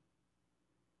men.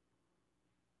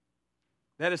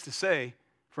 That is to say,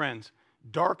 friends,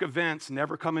 dark events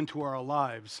never come into our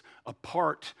lives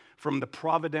apart from the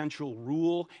providential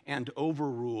rule and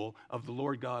overrule of the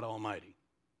Lord God Almighty.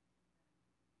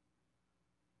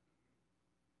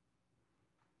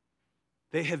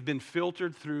 They have been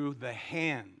filtered through the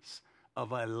hands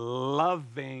of a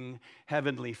loving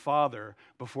Heavenly Father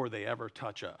before they ever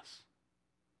touch us.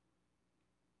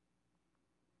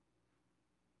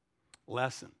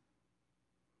 Lesson.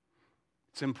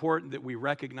 It's important that we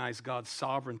recognize God's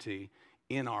sovereignty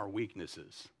in our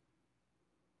weaknesses.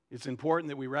 It's important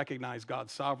that we recognize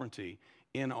God's sovereignty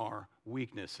in our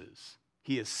weaknesses.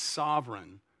 He is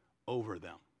sovereign over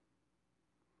them.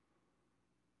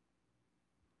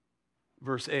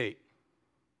 Verse 8.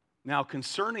 Now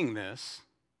concerning this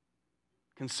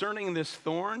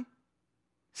thorn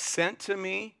sent to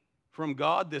me from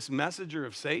God, this messenger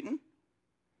of Satan,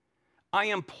 I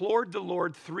implored the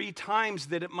Lord 3 times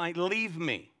that it might leave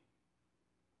me.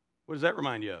 What does that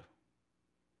remind you of?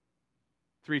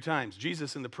 3 times.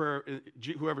 Jesus in the prayer,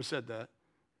 whoever said that.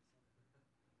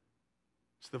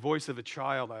 It's the voice of a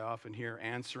child I often hear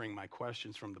answering my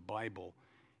questions from the Bible.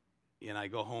 and I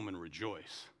go home and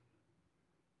rejoice.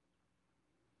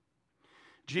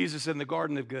 Jesus in the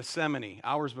Garden of Gethsemane,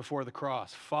 hours before the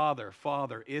cross, Father,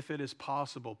 Father, if it is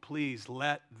possible, please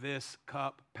let this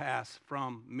cup pass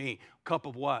from me. Cup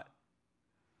of what?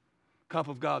 Cup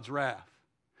of God's wrath.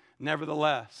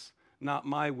 Nevertheless, not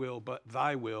my will, but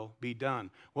thy will be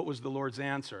done. What was the Lord's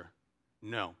answer?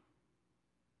 No.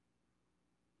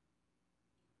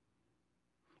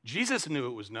 Jesus knew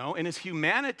it was no. In his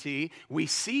humanity, we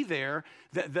see there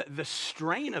the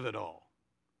strain of it all.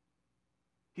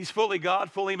 He's fully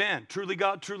God, fully man, truly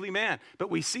God, truly man. But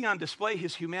we see on display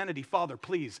his humanity. Father,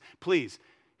 please, please.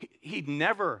 He'd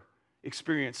never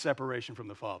experienced separation from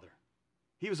the Father.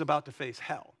 He was about to face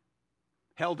hell.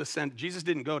 Hell descended. Jesus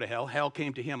didn't go to hell. Hell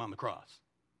came to him on the cross.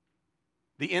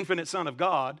 The infinite Son of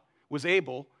God was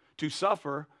able to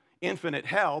suffer infinite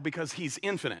hell because he's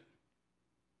infinite.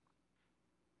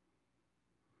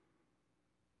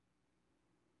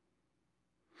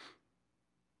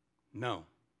 No.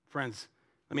 Friends,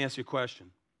 let me ask you a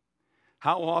question.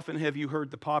 How often have you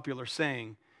heard the popular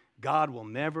saying, God will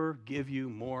never give you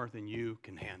more than you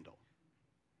can handle?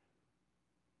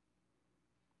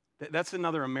 That's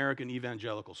another American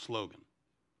evangelical slogan.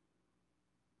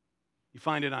 You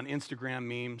find it on Instagram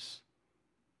memes,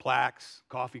 plaques,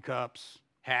 coffee cups,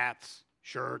 hats,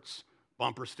 shirts,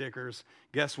 bumper stickers.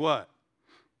 Guess what?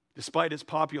 Despite its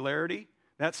popularity,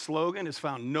 that slogan is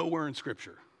found nowhere in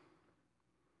Scripture.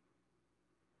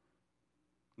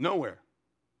 Nowhere.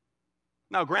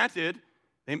 Now, granted,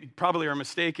 they probably are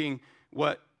mistaking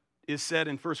what is said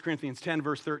in 1 Corinthians 10,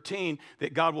 verse 13,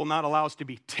 that God will not allow us to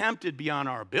be tempted beyond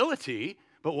our ability,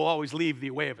 but will always leave the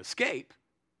way of escape.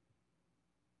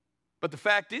 But the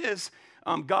fact is,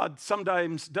 God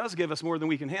sometimes does give us more than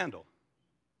we can handle.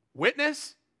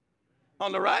 Witness?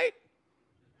 On the right?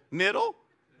 Middle?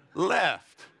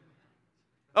 Left.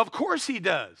 Of course he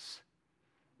does.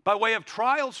 By way of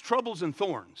trials, troubles, and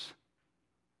thorns.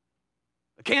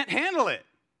 I can't handle it.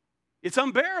 It's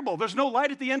unbearable. There's no light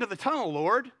at the end of the tunnel,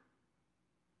 Lord.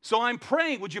 So I'm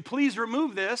praying, would you please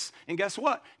remove this? And guess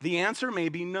what? The answer may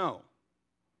be no.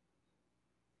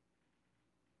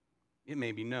 It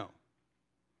may be no.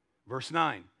 Verse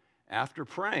 9, after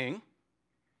praying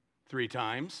 3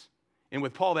 times, and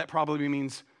with Paul that probably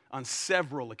means on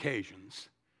several occasions,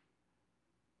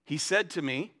 he said to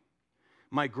me,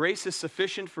 my grace is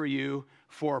sufficient for you,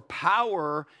 for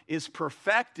power is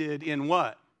perfected in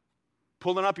what?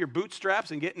 Pulling up your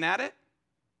bootstraps and getting at it?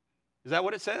 Is that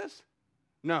what it says?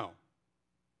 No.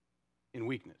 In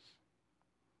weakness.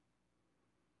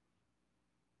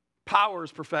 Power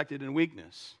is perfected in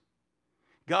weakness.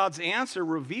 God's answer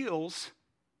reveals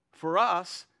for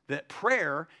us that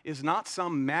prayer is not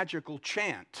some magical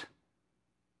chant.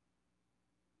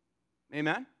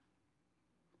 Amen?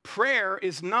 Prayer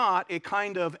is not a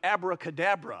kind of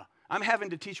abracadabra. I'm having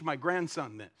to teach my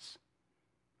grandson this.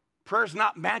 Prayer's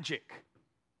not magic.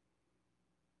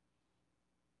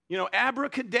 You know,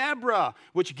 abracadabra,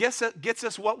 which gets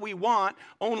us what we want,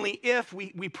 only if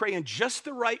we pray in just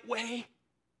the right way,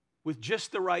 with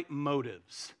just the right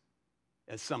motives,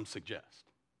 as some suggest.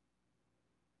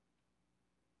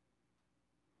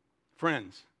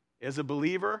 Friends, as a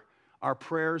believer, our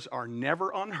prayers are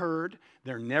never unheard,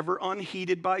 they're never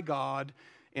unheeded by God,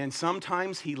 and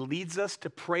sometimes he leads us to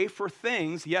pray for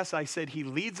things, yes, I said he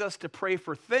leads us to pray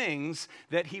for things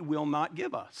that he will not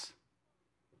give us.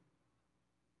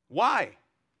 Why?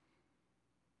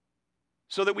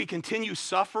 So that we continue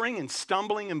suffering and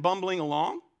stumbling and bumbling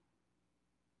along?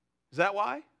 Is that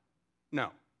why?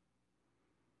 No.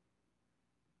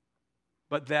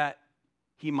 But that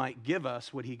he might give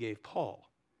us what he gave Paul.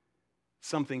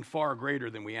 Something far greater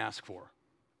than we ask for.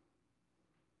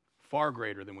 Far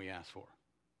greater than we ask for.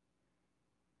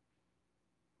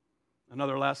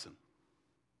 Another lesson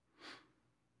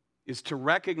is to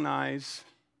recognize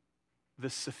the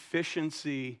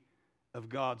sufficiency of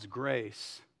God's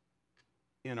grace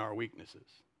in our weaknesses.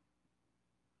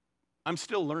 I'm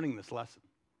still learning this lesson.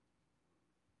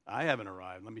 I haven't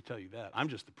arrived, let me tell you that. I'm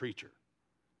just the preacher.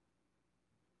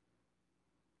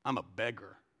 I'm a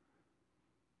beggar.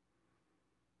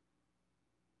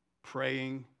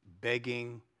 Praying,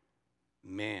 begging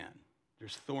man.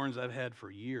 There's thorns I've had for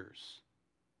years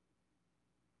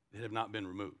that have not been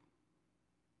removed.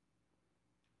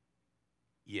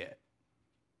 Yet.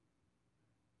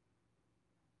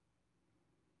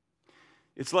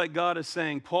 It's like God is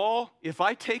saying, Paul, if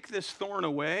I take this thorn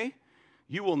away,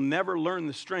 you will never learn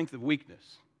the strength of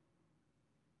weakness.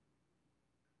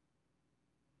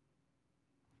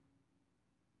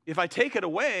 If I take it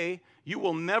away, you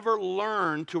will never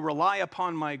learn to rely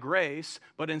upon my grace,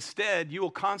 but instead you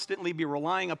will constantly be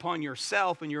relying upon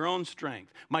yourself and your own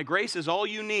strength. My grace is all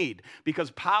you need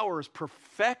because power is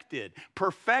perfected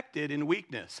in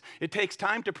weakness. It takes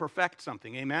time to perfect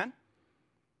something, amen?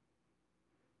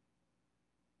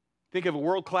 Think of a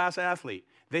world-class athlete.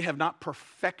 They have not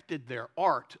perfected their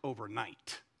art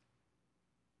overnight,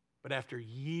 but after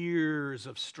years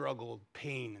of struggle,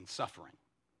 pain, and suffering,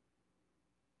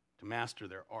 to master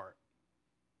their art,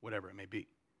 whatever it may be.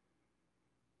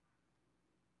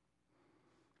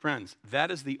 Friends, that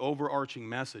is the overarching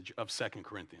message of 2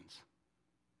 Corinthians.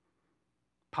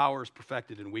 Power is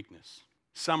perfected in weakness,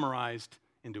 summarized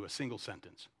into a single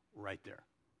sentence right there.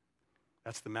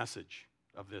 That's the message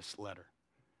of this letter.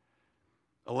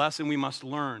 A lesson we must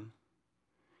learn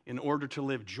in order to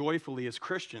live joyfully as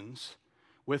Christians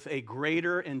with a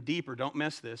greater and deeper, don't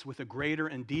miss this, with a greater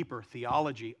and deeper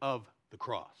theology of the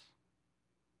cross.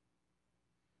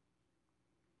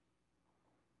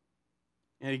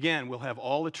 And again, we'll have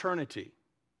all eternity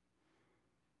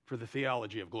for the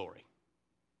theology of glory.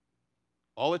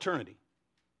 All eternity.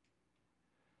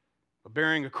 But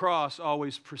bearing a cross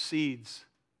always precedes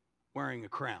wearing a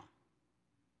crown.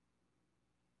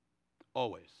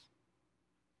 Always.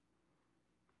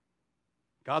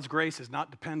 God's grace is not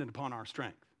dependent upon our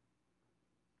strength.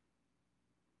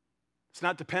 It's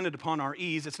not dependent upon our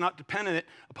ease. It's not dependent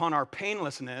upon our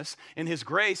painlessness. And His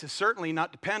grace is certainly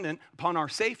not dependent upon our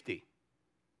safety.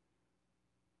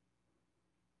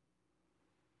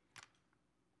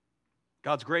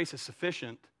 God's grace is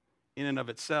sufficient in and of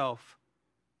itself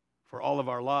for all of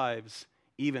our lives,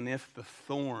 even if the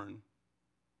thorn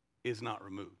is not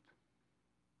removed.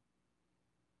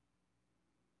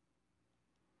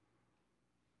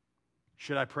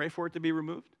 Should I pray for it to be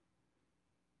removed?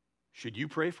 Should you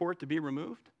pray for it to be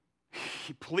removed?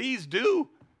 Please do.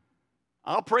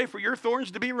 I'll pray for your thorns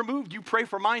to be removed. You pray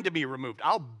for mine to be removed.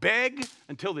 I'll beg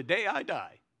until the day I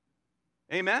die.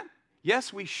 Amen?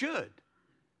 Yes, we should.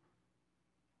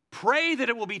 Pray that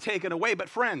it will be taken away. But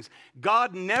friends,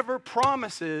 God never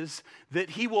promises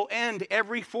that He will end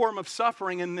every form of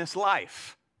suffering in this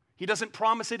life. He doesn't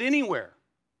promise it anywhere.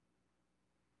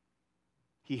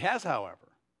 He has, however,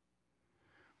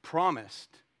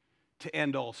 promised to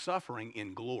end all suffering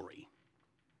in glory,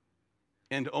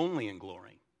 and only in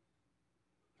glory.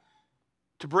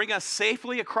 To bring us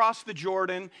safely across the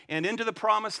Jordan and into the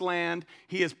promised land,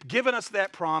 He has given us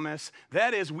that promise.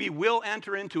 That is, we will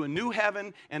enter into a new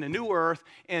heaven and a new earth,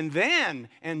 and then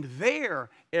and there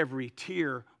every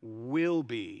tear will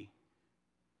be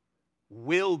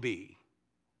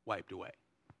wiped away.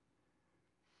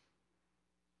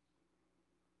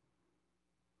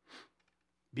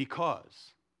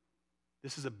 Because,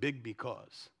 this is a big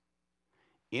because,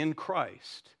 in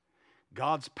Christ,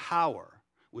 God's power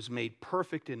was made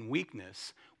perfect in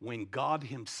weakness when God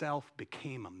Himself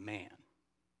became a man.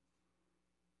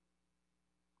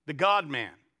 The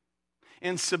God-man.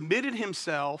 And submitted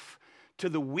Himself to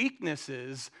the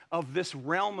weaknesses of this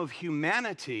realm of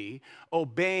humanity,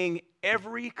 obeying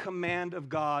every command of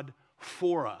God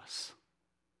for us.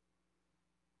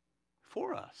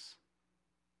 For us.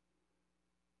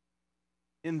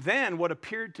 And then what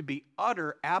appeared to be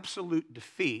utter, absolute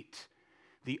defeat,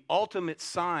 the ultimate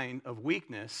sign of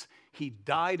weakness, He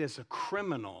died as a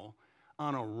criminal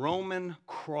on a Roman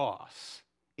cross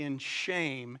in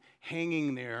shame,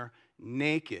 hanging there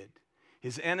naked.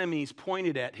 His enemies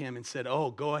pointed at Him and said, "Oh,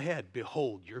 go ahead,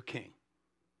 behold your king.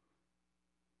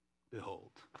 Behold."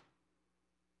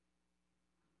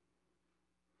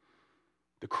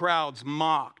 The crowds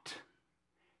mocked.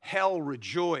 Hell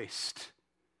rejoiced.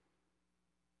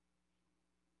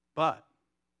 But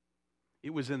it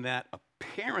was in that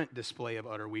apparent display of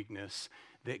utter weakness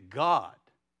that God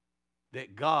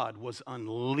was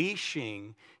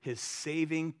unleashing His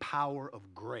saving power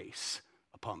of grace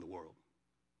upon the world.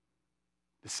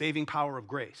 The saving power of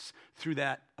grace through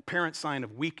that apparent sign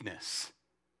of weakness.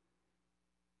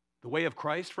 The way of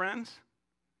Christ, friends,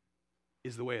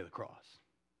 is the way of the cross.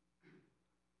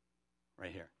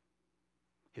 Right here.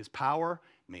 His power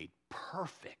made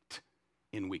perfect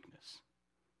in weakness.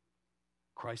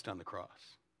 Christ on the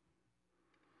cross.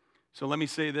 So let me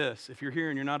say this. If you're here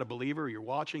and you're not a believer, you're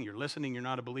watching, you're listening, you're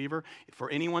not a believer, for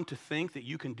anyone to think that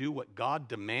you can do what God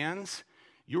demands,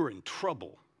 you're in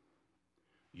trouble.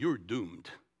 You're doomed.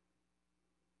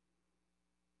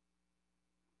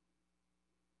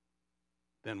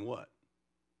 Then what?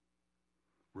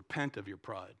 Repent of your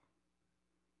pride.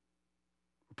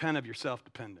 Repent of your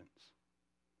self-dependence.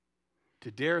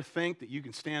 To dare think that you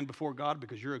can stand before God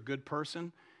because you're a good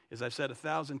person as I've said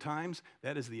 1,000 times,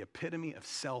 that is the epitome of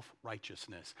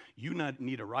self-righteousness. You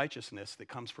need a righteousness that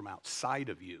comes from outside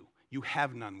of you. You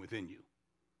have none within you.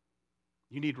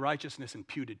 You need righteousness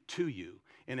imputed to you,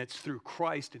 and it's through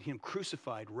Christ and him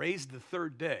crucified, raised the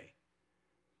third day,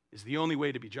 is the only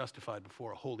way to be justified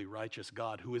before a holy, righteous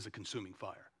God who is a consuming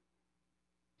fire.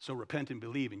 So repent and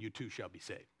believe, and you too shall be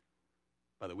saved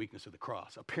by the weakness of the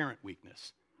cross, apparent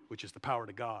weakness, which is the power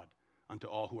to God unto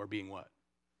all who are being what?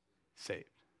 Saved.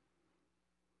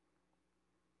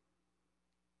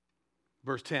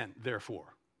 Verse 10,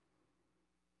 therefore,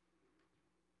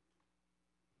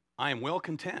 I am well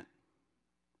content,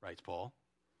 writes Paul,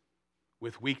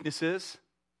 with weaknesses,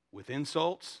 with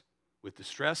insults, with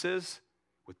distresses,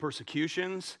 with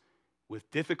persecutions, with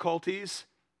difficulties,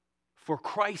 for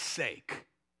Christ's sake.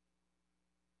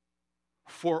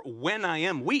 For when I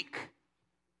am weak,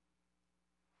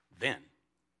 then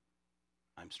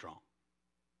I'm strong.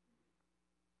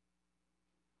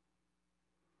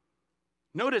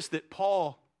 Notice that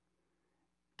Paul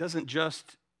doesn't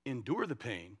just endure the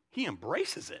pain, he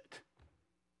embraces it.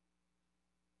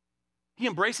 He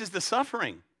embraces the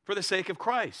suffering for the sake of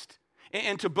Christ.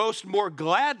 And to boast more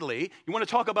gladly, you want to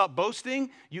talk about boasting?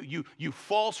 You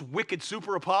false, wicked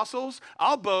super apostles?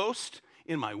 I'll boast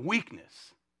in my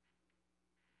weakness.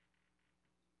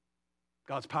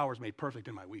 God's power is made perfect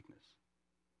in my weakness.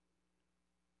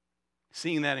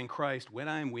 Seeing that in Christ, when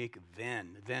I am weak,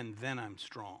 then I'm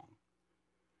strong.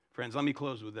 Friends, let me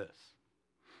close with this.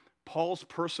 Paul's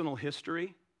personal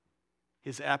history,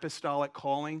 his apostolic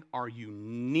calling, are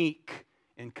unique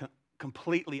and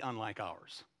completely unlike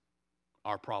ours.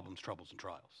 Our problems, troubles, and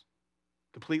trials.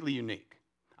 Completely unique.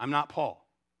 I'm not Paul.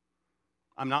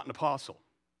 I'm not an apostle.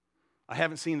 I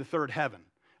haven't seen the third heaven.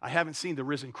 I haven't seen the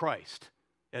risen Christ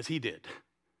as he did.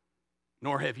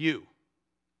 Nor have you.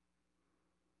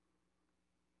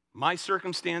 My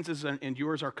circumstances and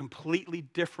yours are completely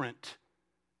different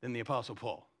than the Apostle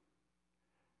Paul.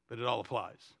 But it all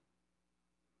applies.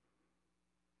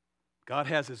 God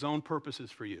has his own purposes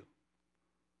for you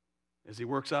as he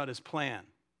works out his plan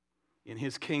in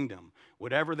his kingdom.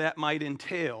 Whatever that might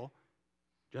entail,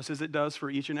 just as it does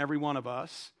for each and every one of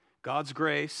us, God's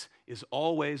grace is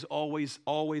always, always,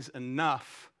 always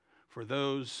enough for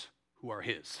those who are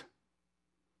his.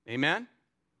 Amen?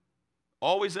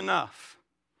 Always enough.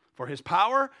 For his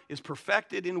power is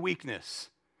perfected in weakness.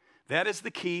 That is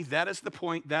the key, that is the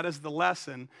point, that is the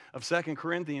lesson of 2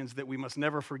 Corinthians that we must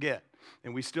never forget.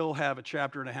 And we still have a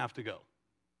chapter and a half to go.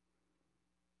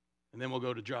 And then we'll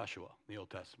go to Joshua, the Old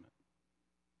Testament,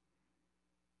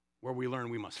 where we learn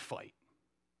we must fight.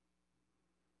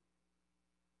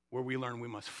 Where we learn we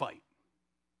must fight.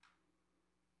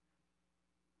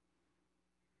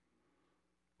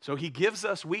 So he gives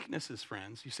us weaknesses,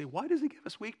 friends. You say, why does he give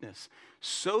us weakness?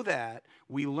 So that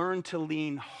we learn to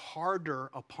lean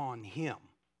harder upon him.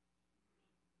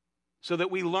 So that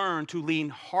we learn to lean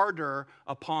harder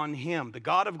upon him, the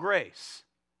God of grace.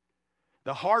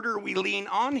 The harder we lean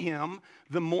on him,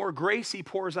 the more grace he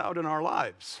pours out in our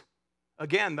lives.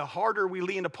 Again, the harder we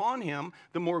lean upon him,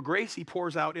 the more grace he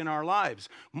pours out in our lives.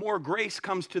 More grace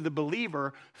comes to the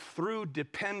believer through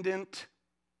dependent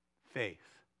faith.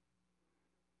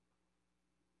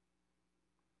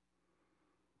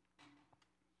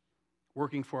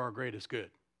 Working for our greatest good.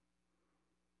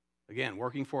 Again,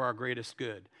 working for our greatest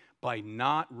good by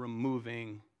not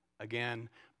removing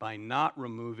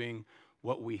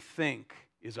what we think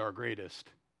is our greatest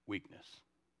weakness.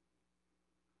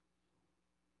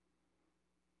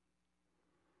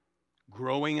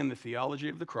 Growing in the theology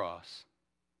of the cross,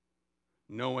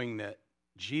 knowing that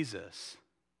Jesus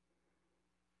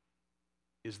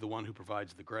is the one who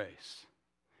provides the grace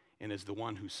and is the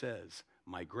one who says,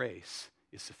 my grace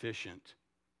is sufficient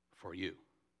for you.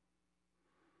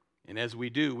 And as we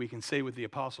do, we can say with the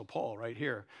Apostle Paul right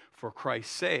here, for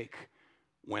Christ's sake,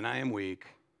 when I am weak,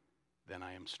 then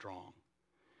I am strong.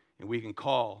 And we can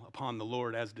call upon the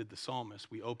Lord as did the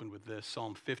psalmist. We opened with this,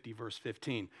 Psalm 50, verse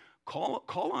 15.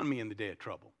 Call on me in the day of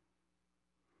trouble.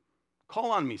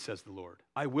 Call on me, says the Lord.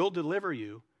 I will deliver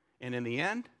you, and in the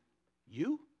end,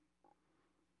 you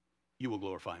will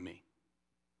glorify me.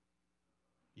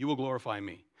 You will glorify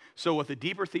me. So with a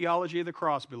deeper theology of the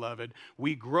cross, beloved,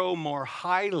 we grow more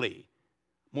highly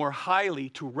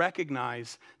to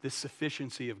recognize the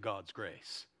sufficiency of God's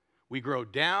grace. We grow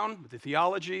down with the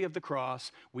theology of the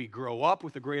cross. We grow up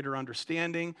with a greater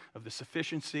understanding of the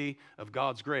sufficiency of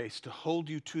God's grace to hold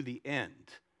you to the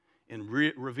end and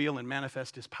reveal and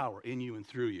manifest his power in you and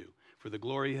through you for the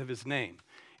glory of his name.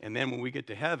 And then when we get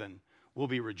to heaven, we'll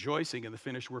be rejoicing in the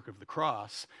finished work of the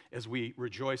cross as we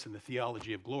rejoice in the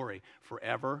theology of glory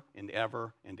forever and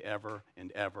ever and ever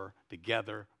and ever.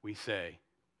 Together we say,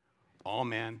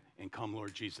 Amen, and come,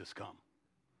 Lord Jesus, come.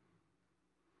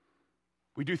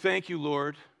 We do thank you,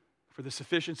 Lord, for the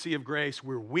sufficiency of grace.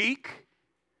 We're weak,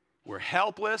 we're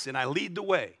helpless, and I lead the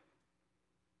way.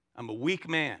 I'm a weak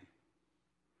man.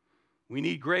 We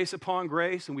need grace upon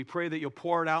grace, and we pray that you'll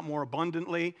pour it out more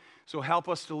abundantly. So help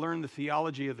us to learn the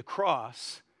theology of the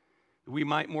cross, that we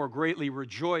might more greatly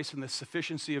rejoice in the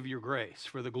sufficiency of your grace.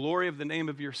 For the glory of the name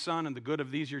of your Son and the good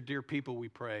of these your dear people, we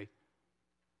pray.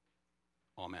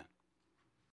 Amen.